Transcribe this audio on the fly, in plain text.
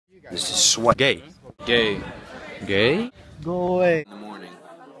This is sweat. Gay. Gay. Gay? Go away.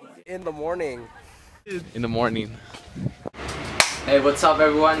 In the morning. In the morning. Hey, what's up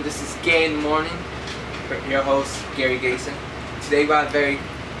everyone? This is Gay in the Morning. Your host, Gary Gayson. Today we got a very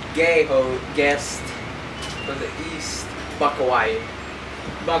gay guest from the East, Bakaweiu.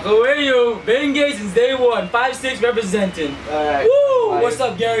 Bakaweiu, been gay since day one, 5'6" representing. Alright. Woo! What's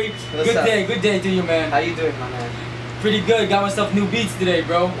up, Gary? What's up? Good day to you, man. How you doing, my man? Pretty good. Got myself new beats today,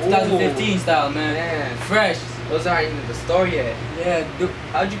 bro. 2015 style, man. Man, Fresh. those aren't even in the store yet. Yeah,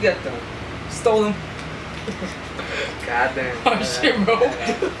 How'd you get them? stole them. God damn. Oh shit, bro.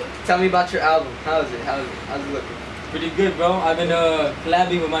 Tell me about your album. How's it looking? Pretty good, bro. I've been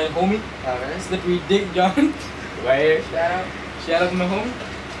collabing with my homie, Alright. Slippery Dick John. Right here, shout out. Shout out to my homie.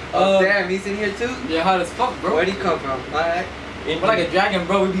 Oh damn, he's in here too? Yeah, hot as fuck, bro. Where'd he come from? Alright. We're like a dragon,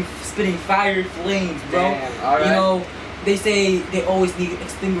 bro. We be spitting fire flames, bro. Damn, alright. You know, they say they always need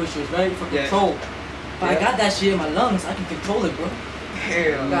extinguishers, right? For Yeah. control. But I Yeah. got that shit in my lungs. I can control it, bro.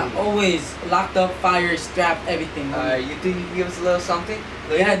 Damn. Got always locked up, fire, strapped, everything. You think you can give us a little something?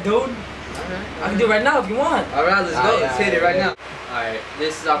 Yeah, dude. Alright. I can do it right now if you want. Alright, let's go. Let's hit it right yeah. now. Alright,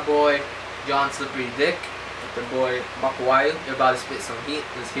 this is our boy, John Slippery Dick. With the boy, Bakaweiu. You're about to spit some heat.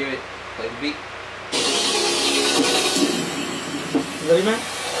 Let's hear it. Play the beat. Ready, man?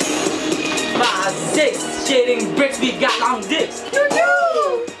 5'6", shading bricks, we got long dicks.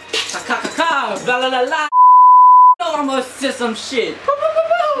 Choo-choo! Ka-ka-ka-ka, blah-la-la-la. No, I'ma say some shit.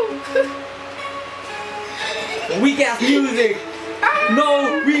 Weak ass music.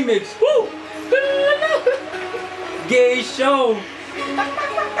 No remix. Woo! Gay show.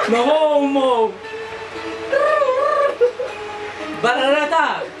 No homo.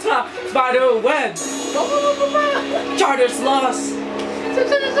 Ba-da-da-da. Top spider web. Charter's lost.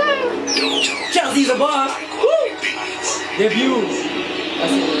 Chelsea's a boss. Woo! Debut.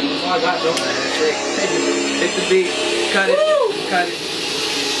 That's it. All I got, bro. Hit the beat. Cut it. Cut it.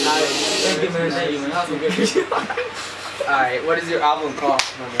 Thank you, man. Thank you, man. That was good. Alright, what is your album called,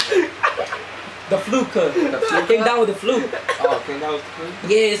 my man? The fluke. I came down with the fluke. Oh, came down with the fluke?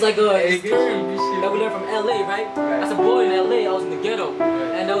 Yeah, it's like a Hey, term that we learned from LA, right? As a boy in LA, I was in the ghetto.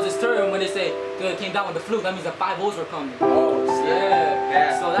 And there was this term when they say, "Good, came down with the fluke," that means the 5 O's were coming. Oh,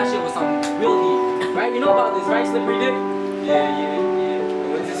 Yeah. So that shit was some real heat. Right? You know about this, right, Slippery Dick? Yeah.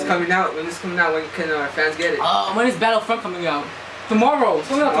 When's this coming out? When can our fans get it? When is Battlefront coming out? Tomorrow. It's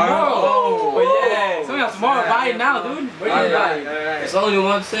coming out tomorrow. Oh, yeah. It's coming out tomorrow. Buy it now, dude. Where can you buy it? Alright. It's only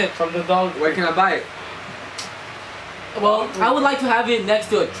 1 cent from the dog. Where can I buy it? Well, I would like to have it next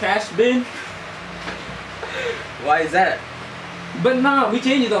to a trash bin. Why is that? But no, we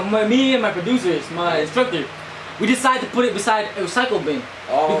changed it though. Me and my producers, my instructor, we decided to put it beside a recycle bin.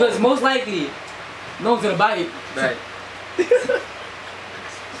 Oh. Because most likely, no one's gonna buy it. Right.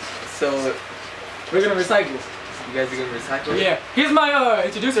 So, We're gonna recycle. you guys are gonna recycle it? Yeah. Here's my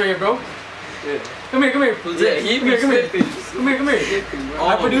introducer here, bro. Yeah. Come here. Who's it? Come here.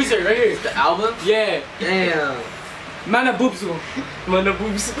 My producer, right here. The album? Yeah. Damn. Mana boobsu. Mana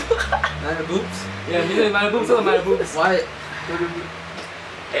boobs. Not the boobs? Yeah, he said mana boobs. Tell him mana boobs. Why?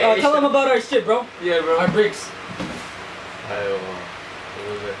 Tell him about our shit, bro. Yeah, bro. Our bricks.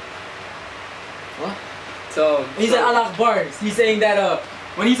 What? So, He said Allah Akbar. He's saying that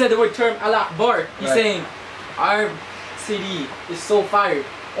when he said the word term Allah Akbar, he's Right. saying our CD is so fire,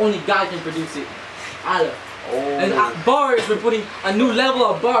 only God can produce it. Allah. Oh. And bars, we're putting a new level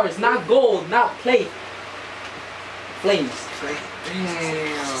of bars, not gold, not plate. Flames.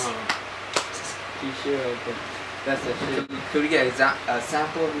 Damn. You sure? That's the shit. Could we get a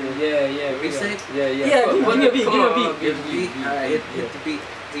sample of your Yeah. mixtape? Yeah. Give me a beat. Hit the beat. Alright, hit the beat.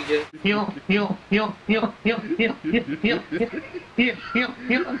 DJ.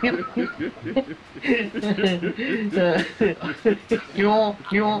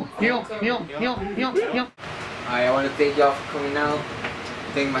 Alright, I want to thank y'all for coming out.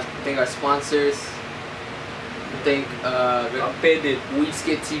 Thank our sponsors. Thank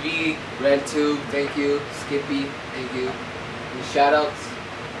Weedskit TV, RedTube, thank you. Skippy, thank you. Any shout outs?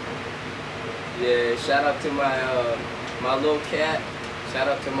 Yeah, shout out to my little cat. Shout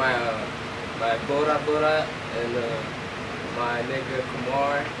out to my Bora and my nigga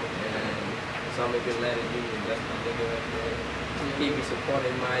Kumar and Osama Bin Laden Jr. That's my nigga right there. Keep me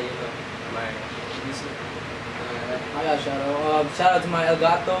supporting my my music. I got shout out. Shout out to my El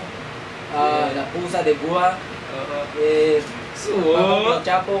Gato, La Pusa de Gua, my Papi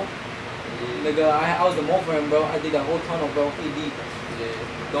Chapo. Nigga, I was the mo for him, bro. I did the whole tunnel, bro. Feet deep.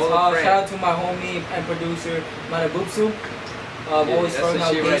 Shout out to my homie and producer, Manabupsu. Always throwing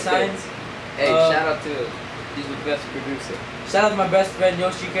out gay signs. Hey, shout out to he's the best producer. Shout out to my best friend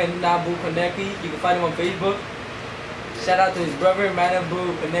Yoshika Nabu Koneki. You can find him on Facebook. Shout out to his brother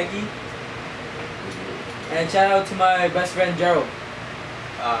Manabu Koneki. And shout out to my best friend Gerald.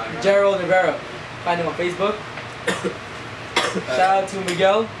 Gerald Rivera. Find him on Facebook. Shout out to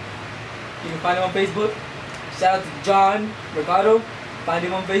Miguel. You can find him on Facebook. Shout out to John Mercado. Find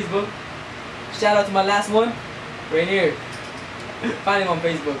him on Facebook. Shout out to my last one, Rainier. Find him on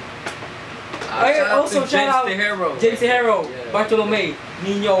Facebook. Shout out James Tejero, Yeah. Bartolome,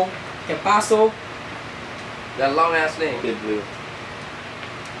 Nino, Capasso. That long ass name.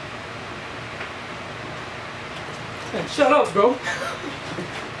 Man, shut up, bro.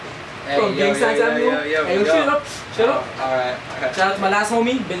 Hey, From Gang Signs Avenue. Hey, yo, shut up. Shut up. Alright. Shout out to my last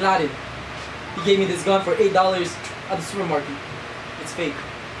homie, Bin Laden. He gave me this gun for $8 at the supermarket. It's fake.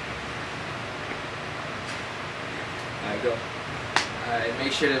 Alright, go. Alright,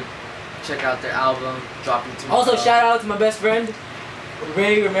 make sure to check out their album, dropping tomorrow. Also, shout out to my best friend,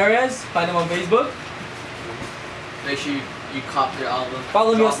 Ray Ramirez. Find him on Facebook. Make sure you cop their album.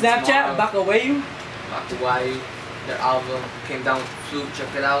 Follow me on Dropping Snapchat, tomorrow. Bakaweiu. Bakaweiu. Their album came down with Flute.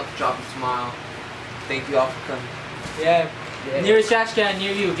 Check it out. Dropping tomorrow. Thank you all for coming. Yeah. Nearest trash can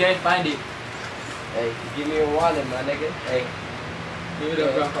near you, okay? Find it. Hey, give me your wallet, my nigga. Hey. Give it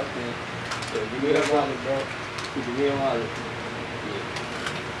up, bro. Fuck me. Give me your wallet, bro. Give me your wallet.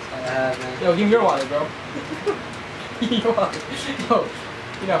 Man. Yo, give me your wallet, bro. Give me your wallet. Yo,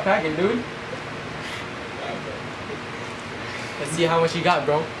 you're not packing, dude. Let's see how much you got,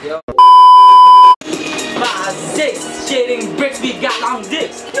 bro. Yo. 5, 6, shading bricks, we got long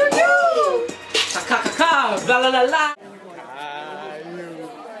dicks. Ka ka ka ka, blah la la la.